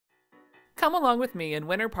Come along with me in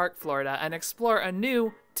Winter Park, Florida, and explore a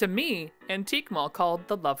new, to me, antique mall called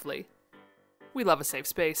The Lovely. We love a safe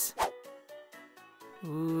space.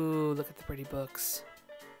 Ooh, look at the pretty books.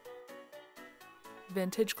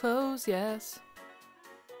 Vintage clothes, yes.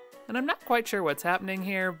 And I'm not quite sure what's happening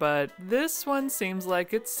here, but this one seems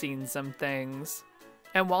like it's seen some things.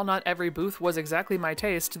 And while not every booth was exactly my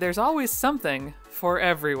taste, there's always something for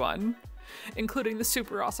everyone. Including the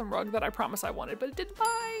super awesome rug that I promised I wanted, but didn't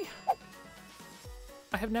buy.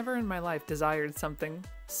 I have never in my life desired something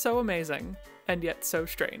so amazing, and yet so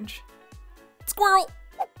strange. Squirrel!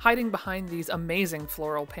 Hiding behind these amazing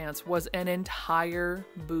floral pants was an entire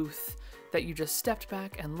booth that you just stepped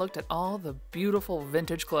back and looked at all the beautiful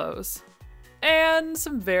vintage clothes. And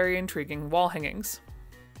some very intriguing wall hangings.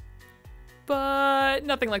 But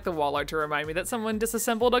nothing like the wall art to remind me that someone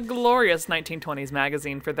disassembled a glorious 1920s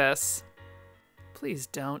magazine for this. Please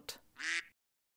don't.